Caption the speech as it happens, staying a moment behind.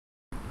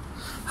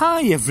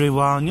Hi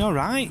everyone, you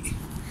alright?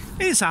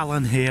 It's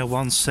Alan here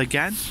once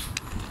again.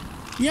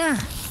 Yeah.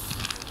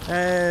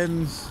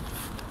 I'm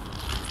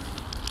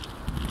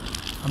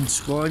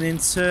just going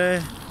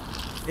into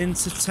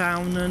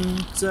town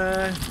and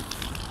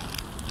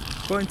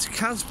going to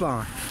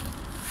Casbah.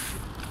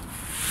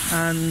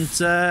 And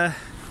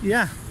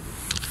yeah.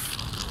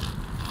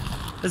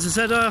 As I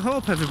said, I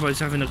hope everybody's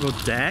having a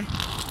good day.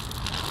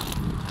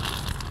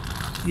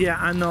 Yeah,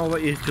 I know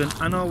what you're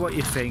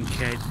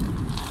thinking.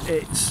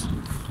 It's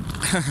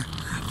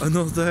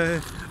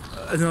another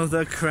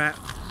crap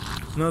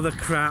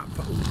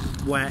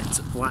wet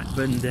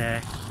Blackburn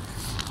day.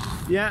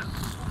 Yeah,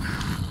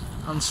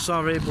 I'm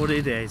sorry, but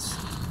it is.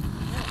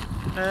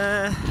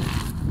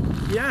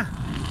 Yeah,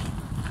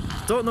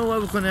 don't know where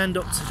we're going to end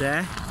up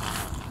today.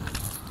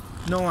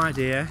 No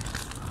idea.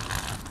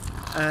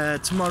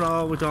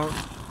 Tomorrow we don't.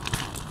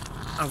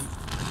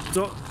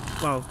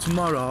 Well,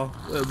 tomorrow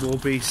it will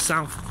be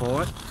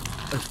Southport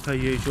as per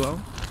usual.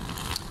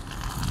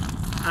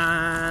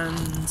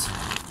 And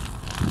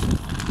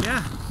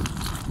yeah,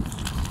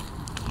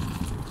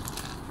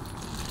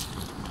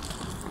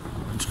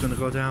 I'm just going to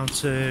go down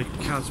to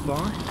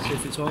Casbah, see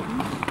if it's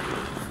open,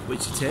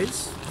 which it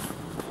is.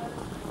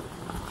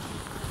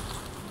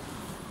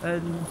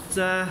 And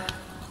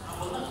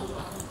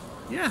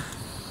yeah,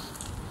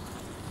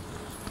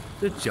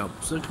 the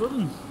jobs are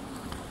good.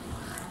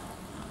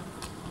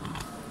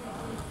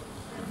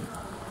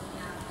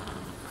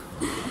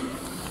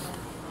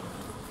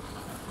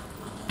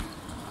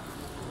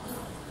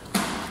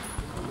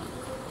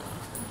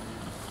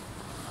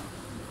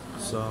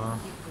 So,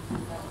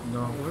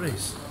 no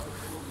worries.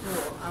 No,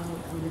 I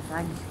won't really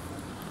thank.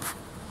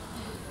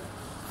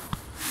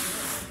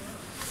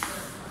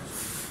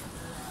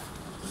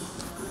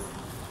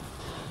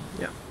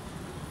 Yeah.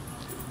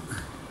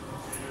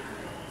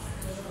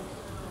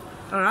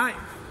 Alright,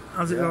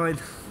 how's it going?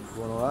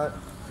 Going alright.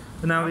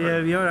 And how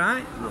are you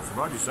alright? Not so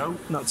bad,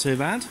 yourself? Not too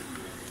bad.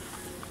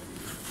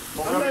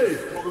 What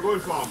are we going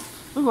for?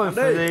 We're going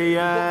for the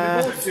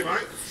Pepsi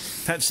Max.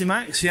 Pepsi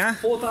Max, yeah?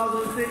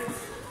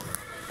 4006.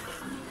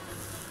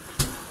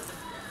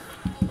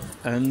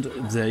 And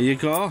there you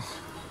go.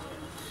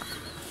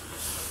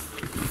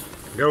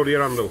 Go to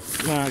your handle.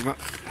 Right,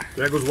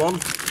 There goes one.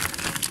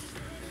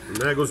 And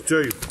there goes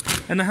two.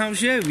 and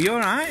how's you? You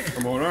alright?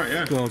 I'm alright,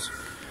 yeah. Good.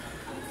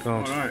 Good.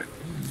 Alright.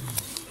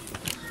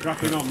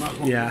 Cracking on, that's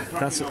what Yeah,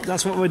 that's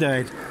what we're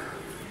doing.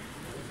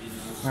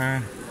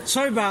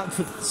 Sorry about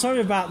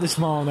this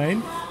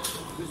morning.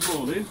 This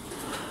morning?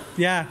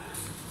 Yeah.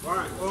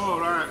 Right, oh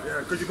right, yeah,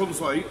 because you come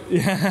late.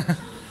 Yeah.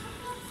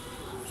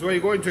 So where are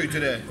you going to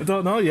today? I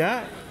don't know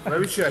yet.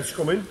 Where is Chess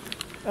coming?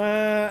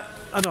 I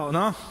don't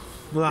know.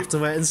 We'll have to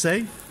wait and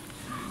see.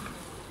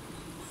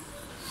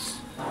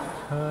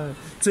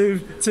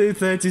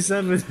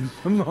 2:37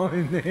 in the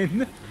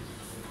morning.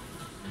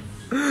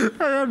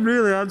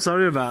 I'm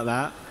sorry about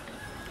that.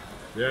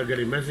 Yeah, I'm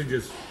getting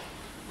messages.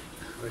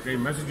 I'm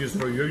getting messages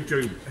from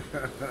YouTube.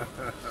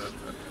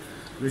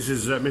 This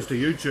is Mr.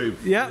 YouTube.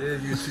 Yeah. Yeah,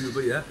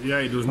 YouTuber, yeah.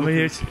 Yeah, he does I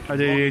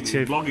do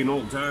YouTube. Blogging all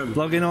the time.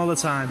 Blogging all the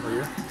time. Oh,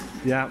 yeah?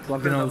 Yeah,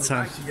 blogging all the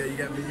time. You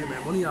get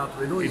money out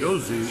of it, don't you? He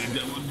does. Do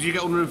you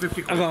get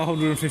 150 I quid? got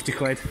 150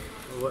 quid.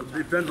 Well, it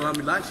depends on how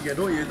many likes you get,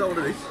 don't you? Is that what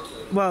it is?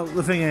 Well,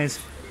 the thing is,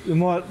 the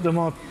more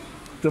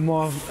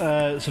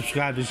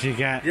subscribers you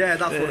get, Yeah,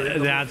 that's what it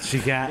is. the ads you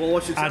get. Well,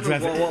 what's your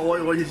channel?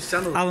 What is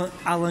your channel?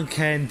 Alan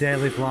Kane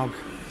Daily Blog.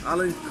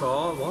 Alan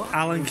Carr, what?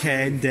 Alan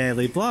Kane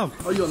Daily Blog.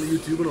 Oh, you're on the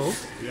YouTube and all?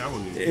 Yeah, I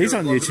wouldn't. He's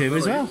on YouTube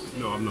as well.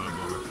 No, I'm not a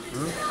blogger.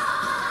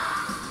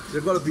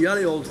 You've got to be at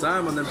it all the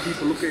time, and then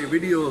people look at your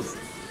videos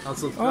and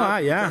subscribe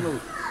Alright, yeah. to the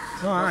channel.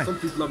 Alright. Some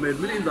people have made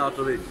millions out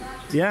of it.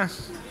 Yeah.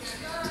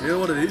 You know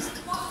what it is?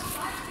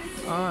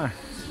 Alright.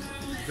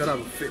 You've got to have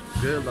a fit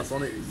girl that's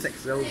on it, sex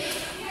sells.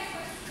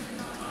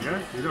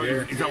 Yeah? Is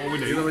that what we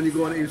You know need? when you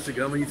go on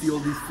Instagram and you see all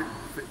these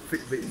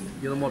fit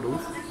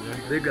models,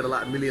 they've got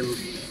like 1 million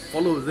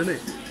followers, innit?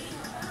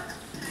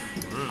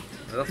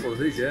 That's what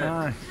it is, yeah.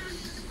 Aye.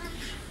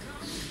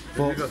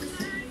 You've got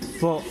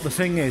But the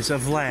thing is,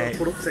 of late,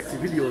 put up sexy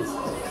videos.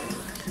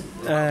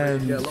 Yeah,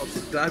 a lot of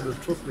subscribers,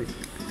 trust me.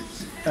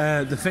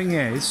 the thing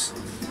is,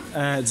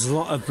 there's a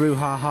lot of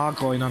brouhaha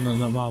going on at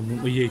the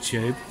moment with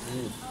YouTube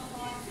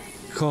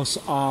because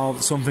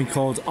of something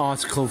called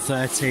Article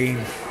 13.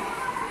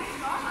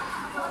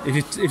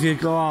 If you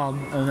go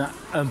on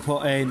and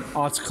put in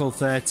Article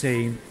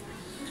 13,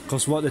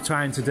 because what they're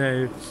trying to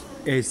do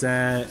is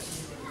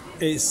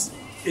it's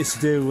to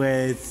do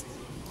with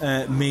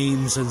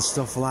memes and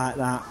stuff like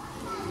that.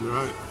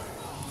 Right.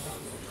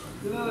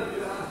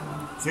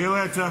 See you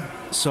later.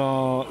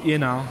 So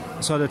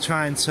so they're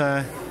trying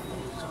to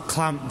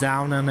clamp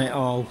down on it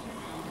all.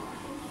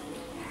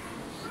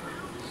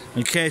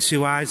 And Casey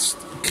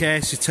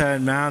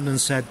turned round and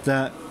said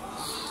that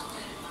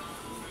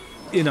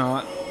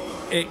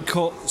it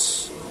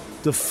cuts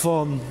the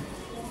fun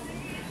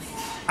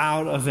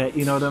out of it,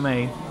 you know what I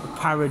mean?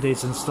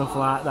 Parodies and stuff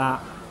like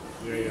that.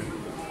 Yeah, yeah.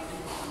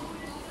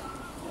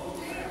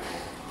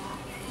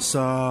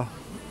 So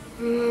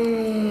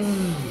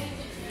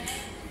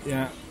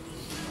Yeah.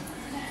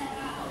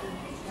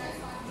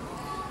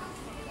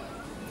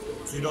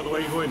 So you don't know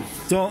where you're going?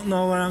 Don't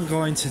know where I'm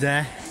going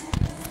today.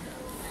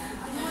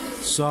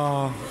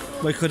 So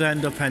we could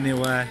end up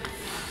anywhere.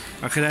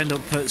 I could end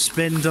up at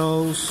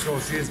Spindles. So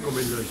she's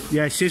coming then?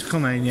 Yeah, she's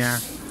coming, yeah.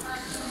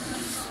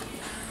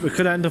 We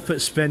could end up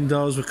at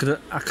Spindles. I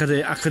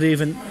could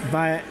even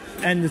by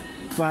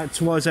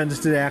towards the end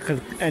of today I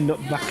could end up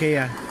back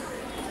here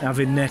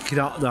having naked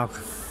hot dog.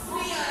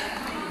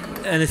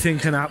 Anything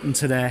can happen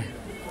today.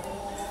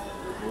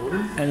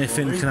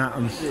 Anything can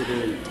happen.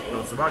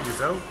 Not so bad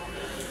yourself.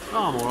 Oh,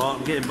 I'm alright,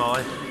 I'm getting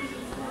by.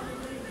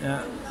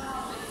 Yeah.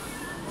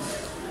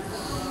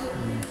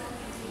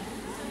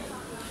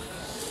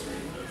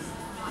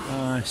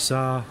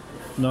 So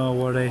no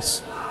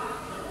worries.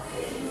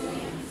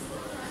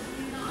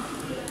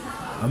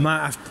 I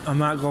might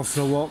go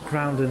for a walk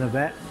round in a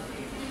bit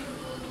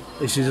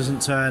if she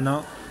doesn't turn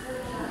up.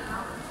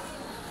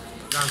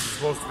 Nancy's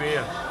supposed to be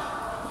here.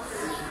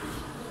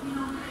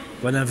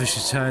 Whenever she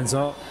turns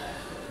up,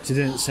 she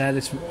didn't say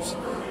this.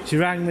 She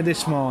rang me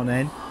this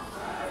morning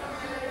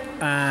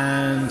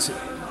and she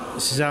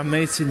says, "I'm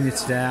meeting you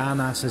today,"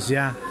 and I says,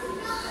 "Yeah."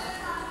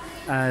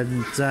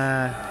 And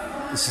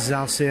she says,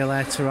 "I'll see you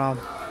later on,"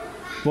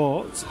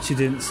 but she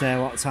didn't say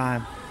what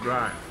time.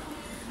 Right.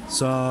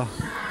 So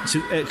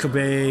it could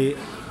be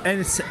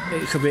any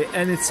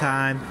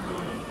time.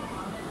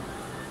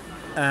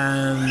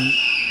 I'm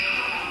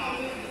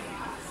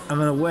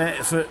gonna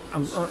wait for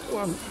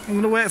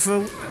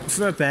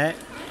a bit,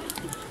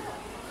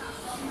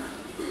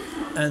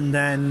 and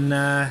then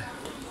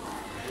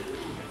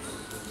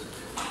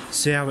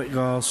see how it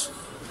goes.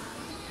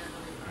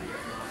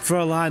 For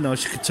all I know,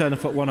 she could turn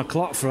up at 1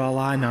 o'clock. For all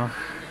I know.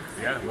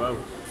 Yeah, well.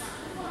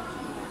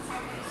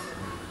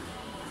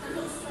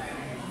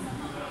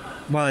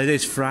 Well, it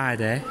is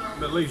Friday.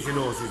 At least you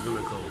know she's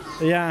gonna come.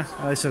 Yeah,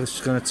 at least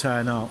she's going to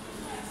turn up.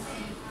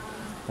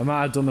 I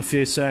might have done a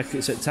few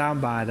circuits at town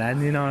by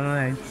then, you know what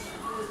I mean?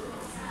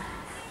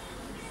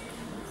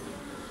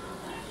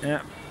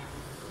 Yeah.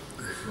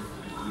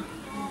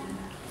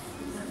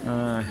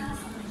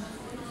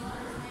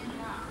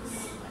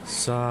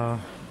 So,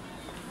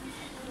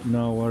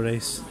 no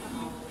worries.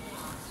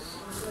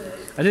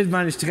 I did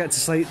manage to get to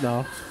sleep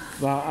though,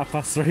 about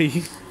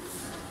 3:30.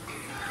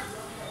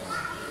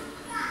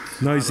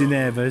 Noisy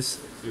neighbours.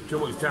 You've too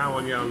much time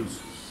on your hands.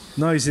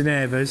 Noisy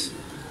neighbours.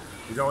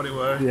 Is that what it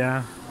were?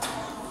 Yeah.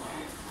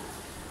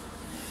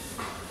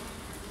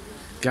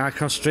 Guy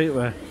across the street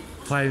were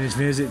playing his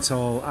music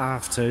till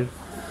 2:30.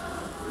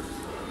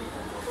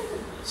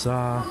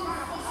 So.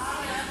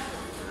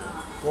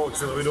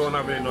 Fortunately, we don't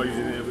have any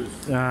noisy neighbours.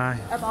 Aye.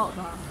 About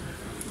that.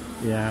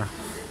 Yeah.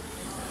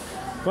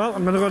 Well,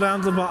 I'm going to go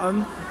down to the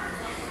bottom.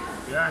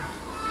 Yeah.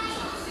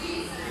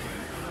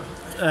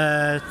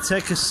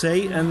 Take a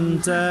seat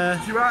and.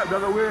 She might be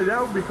on the way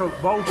down because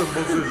Bolton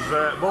bus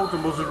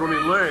is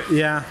running late.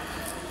 Yeah.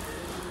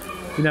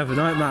 You never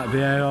know, it might be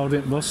a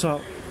holding bus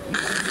up.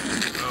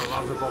 Well,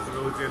 that's a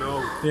possibility,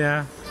 no.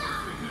 Yeah.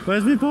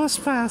 Where's my bus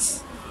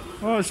pass?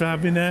 Oh, it's right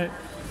beneath it.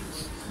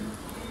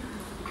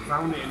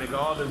 Found it in the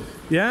garden.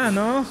 Yeah, I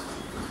know.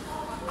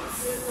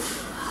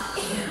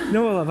 You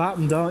know what'll have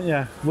happened, don't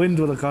you? Wind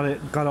will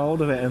have got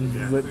hold of it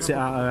and whipped it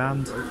out of her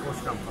hand.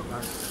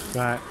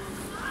 Right.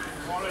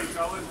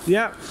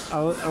 Yeah,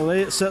 I'll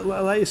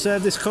let you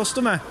serve this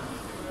customer.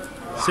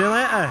 See you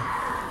later.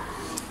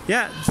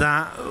 Yeah,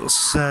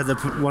 that's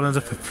one of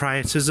the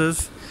proprietors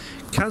of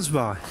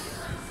Casboy.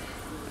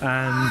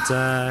 And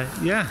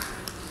yeah,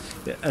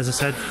 as I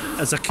said,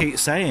 as I keep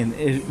saying,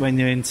 when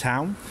you're in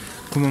town,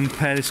 come and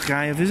pay this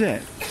guy a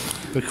visit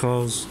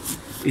because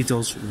he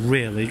does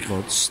really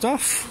good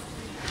stuff.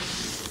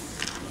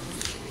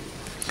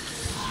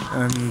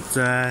 And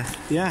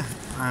yeah,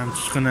 I'm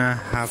just gonna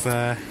have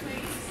a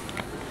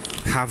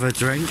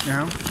drink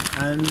now,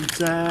 and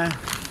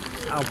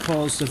I'll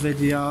pause the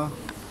video,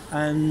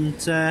 and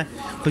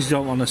because you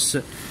don't want to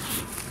sit.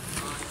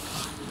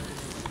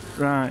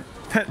 Right,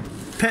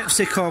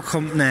 PepsiCo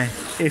company,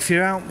 if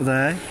you're out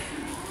there,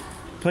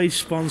 please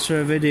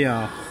sponsor a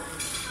video.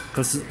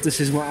 Because this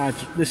is what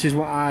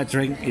I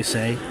drink, you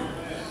see.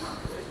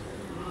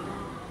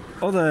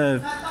 Other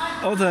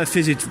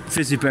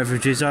fizzy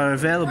beverages are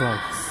available.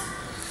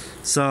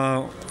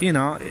 So you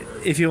know,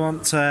 if you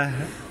want to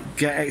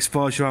get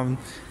exposure on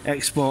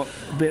export,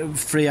 a bit of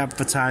free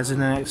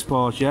advertising and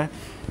exposure,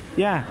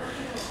 yeah,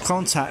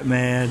 contact me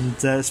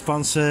and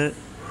sponsor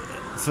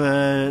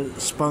for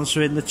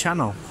sponsoring the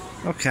channel.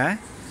 Okay.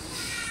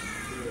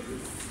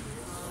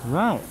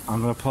 Right,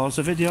 I'm gonna pause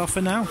the video for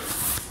now.